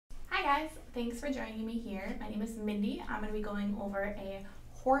guys, thanks for joining me here. My name is Mindy. I'm going to be going over a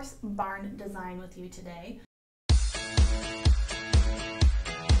horse barn design with you today.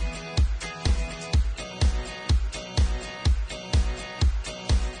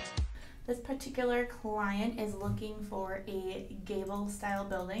 This particular client is looking for a gable style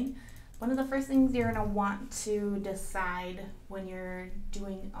building. One of the first things you're going to want to decide when you're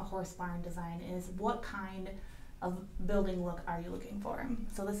doing a horse barn design is what kind of building look are you looking for.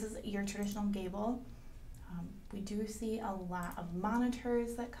 So this is your traditional gable. We do see a lot of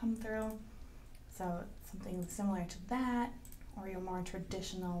monitors that come through, so something similar to that, or your more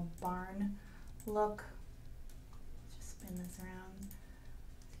traditional barn look. Just spin this around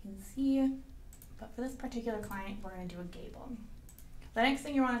so you can see. But for this particular client, we're going to do a gable. The next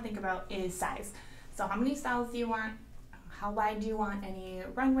thing you want to think about is size. So how many stalls do you want? How wide do you want any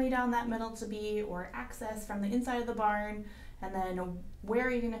runway down that middle to be, or access from the inside of the barn? And then where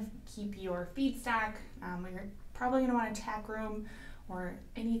are you going to keep your feed stock? You're probably going to want a tack room or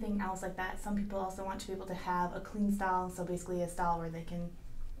anything else like that. Some people also want to be able to have a clean stall, so basically a stall where they can,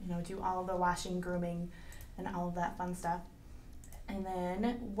 do all of the washing, grooming, and all of that fun stuff. And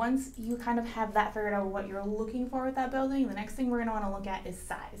then once you kind of have that figured out what you're looking for with that building, the next thing we're going to want to look at is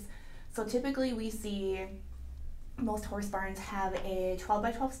size. So typically we see most horse barns have a 12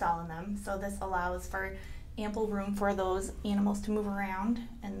 by 12 stall in them, so this allows for ample room for those animals to move around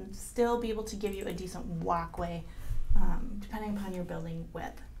and still be able to give you a decent walkway depending upon your building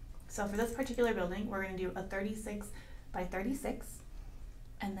width. So for this particular building, we're going to do a 36 by 36,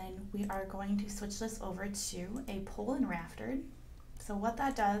 and then we are going to switch this over to a pole and raftered. So what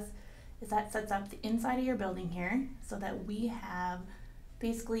that does is that sets up the inside of your building here so that we have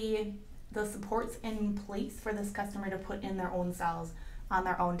basically the supports in place for this customer to put in their own stalls on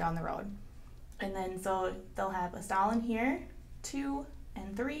their own down the road. And then so they'll have a stall in here, 2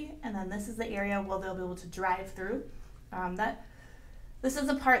 and 3, and then this is the area where they'll be able to drive through. This is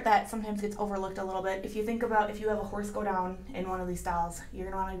a part that sometimes gets overlooked a little bit. If you think about if you have a horse go down in one of these stalls, you're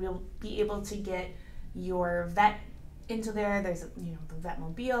going to want to be able to get your vet into there. There's the vet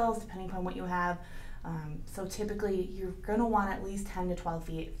mobiles, depending upon what you have. So typically you're going to want at least 10 to 12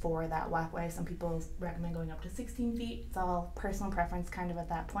 feet for that walkway. Some people recommend going up to 16 feet. It's all personal preference kind of at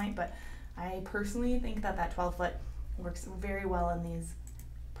that point, but I personally think that 12 foot works very well in these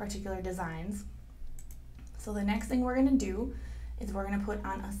particular designs. So the next thing we're going to do is we're going to put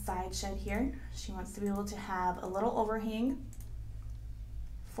on a side shed here. She wants to be able to have a little overhang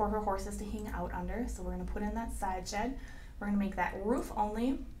for her horses to hang out under. So we're going to put in that side shed. We're going to make that roof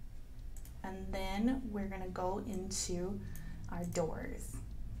only. And then we're going to go into our doors.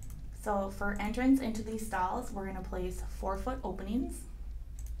 So for entrance into these stalls, we're going to place 4-foot openings.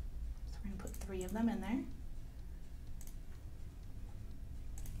 So we're going to put 3 of them in there.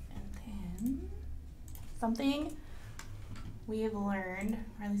 And then something we've learned,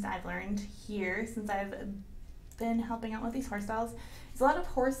 or at least I've learned here since I've been helping out with these horse stalls, is a lot of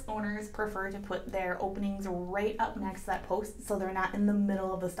horse owners prefer to put their openings right up next to that post so they're not in the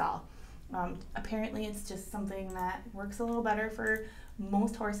middle of the stall. Apparently it's just something that works a little better for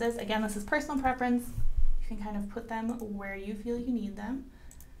most horses. Again, this is personal preference. You can kind of put them where you feel you need them.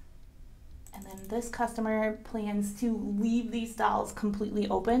 And then this customer plans to leave these stalls completely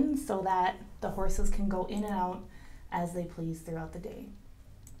open so that the horses can go in and out as they please throughout the day.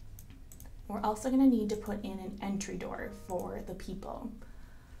 We're also going to need to put in an entry door for the people.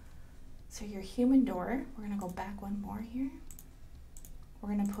 So your human door, we're going to go back one more here.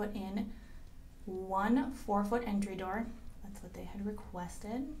 We're going to put in 1 4-foot entry door. That's what they had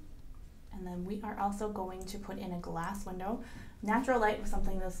requested. And then we are also going to put in a glass window. Natural light was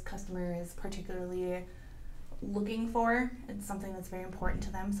something this customer is particularly looking for. It's something that's very important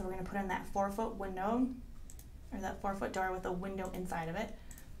to them. So we're going to put in that 4-foot window, or that 4-foot door with a window inside of it.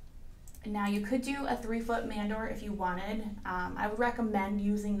 Now you could do a 3-foot man door if you wanted. I would recommend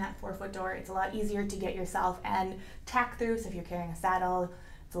using that 4-foot door. It's a lot easier to get yourself and tack through. So if you're carrying a saddle,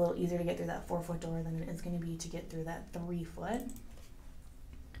 it's a little easier to get through that 4-foot door than it is going to be to get through that 3-foot.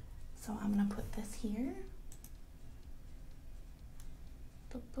 So I'm going to put this here.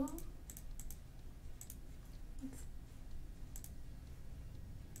 Boop, boop. Let's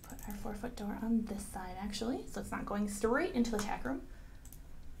put our 4-foot door on this side actually, so it's not going straight into the tack room.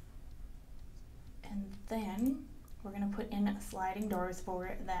 And then we're going to put in sliding doors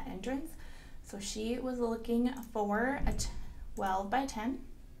for that entrance. So she was looking for a 12 by 10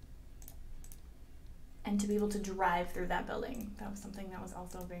 and to be able to drive through that building. That was something that was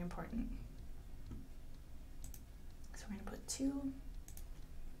also very important. So we're going to put 2,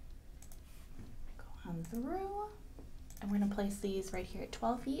 go on through, and we're going to place these right here at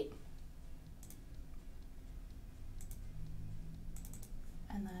 12 feet.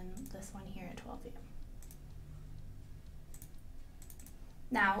 and then this one here at 12 feet.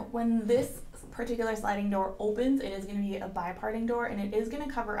 Now, when this particular sliding door opens, it is going to be a biparting door, and it is going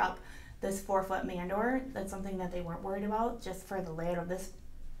to cover up this 4-foot man door. That's something that they weren't worried about, just for the layout of this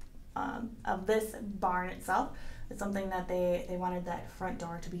barn itself. It's something that they wanted that front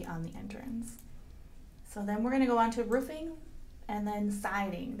door to be on the entrance. So then we're going to go on to roofing and then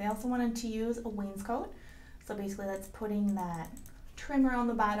siding. They also wanted to use a wainscot. So basically that's putting that trim around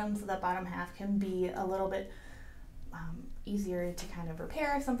the bottom so that bottom half can be a little bit easier to kind of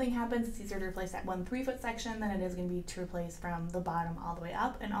repair if something happens. It's easier to replace that 1 3-foot section than it is going to be to replace from the bottom all the way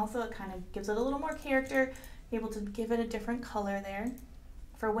up. And also it kind of gives it a little more character, able to give it a different color there.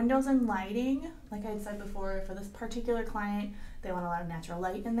 For windows and lighting, like I had said before, for this particular client, they want a lot of natural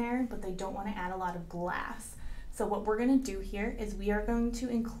light in there, but they don't want to add a lot of glass. So what we're going to do here is we are going to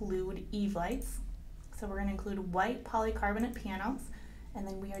include eave lights. So we're going to include white polycarbonate panels, and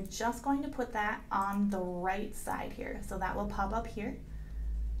then we are just going to put that on the right side here. So that will pop up here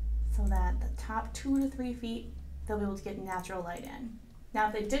so that the top 2 to 3 feet, they'll be able to get natural light in. Now,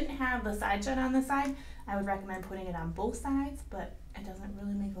 if they didn't have the side shed on this side, I would recommend putting it on both sides, but it doesn't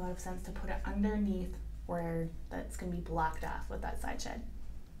really make a lot of sense to put it underneath where that's going to be blocked off with that side shed.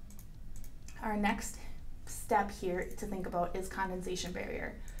 Our next step here to think about is condensation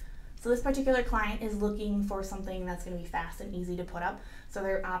barrier. So this particular client is looking for something that's going to be fast and easy to put up. So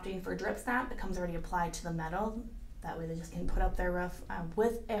they're opting for drip stop that comes already applied to the metal. That way they just can put up their roof.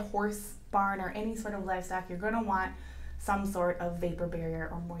 With a horse barn or any sort of livestock, you're going to want some sort of vapor barrier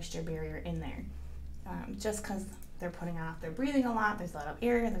or moisture barrier in there. Just because they're putting off, they're breathing a lot, there's a lot of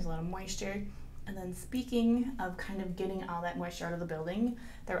air, there's a lot of moisture. And then speaking of kind of getting all that moisture out of the building,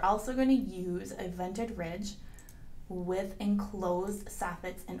 they're also going to use a vented ridge with enclosed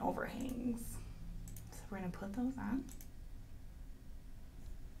soffits and overhangs. So we're going to put those on.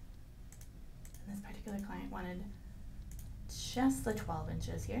 And this particular client wanted just the 12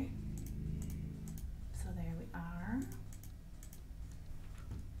 inches here. So there we are.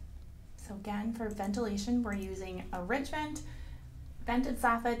 So again, for ventilation, we're using a ridge vent, vented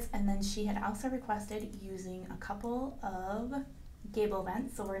soffits, and then she had also requested using a couple of gable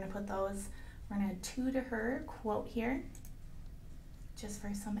vents. So we're going to put those, we're going to add 2 to her quote here, just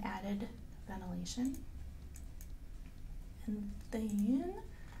for some added ventilation. And then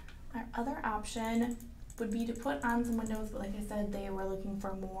our other option would be to put on some windows, but like I said, they were looking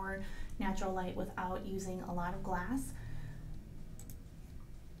for more natural light without using a lot of glass.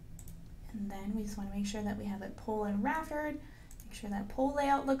 And then we just want to make sure that we have it pole and raftered, make sure that pole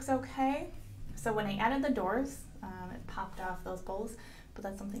layout looks okay. So when I added the doors, it popped off those poles, but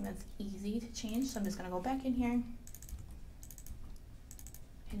that's something that's easy to change. So I'm just going to go back in here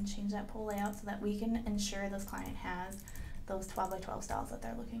and change that pole layout so that we can ensure this client has those 12 by 12 stalls that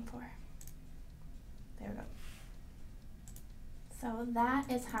they're looking for. There we go. So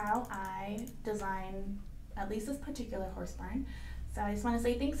that is how I design at least this particular horse barn. So I just want to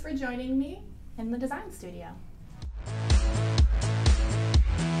say thanks for joining me in the design studio.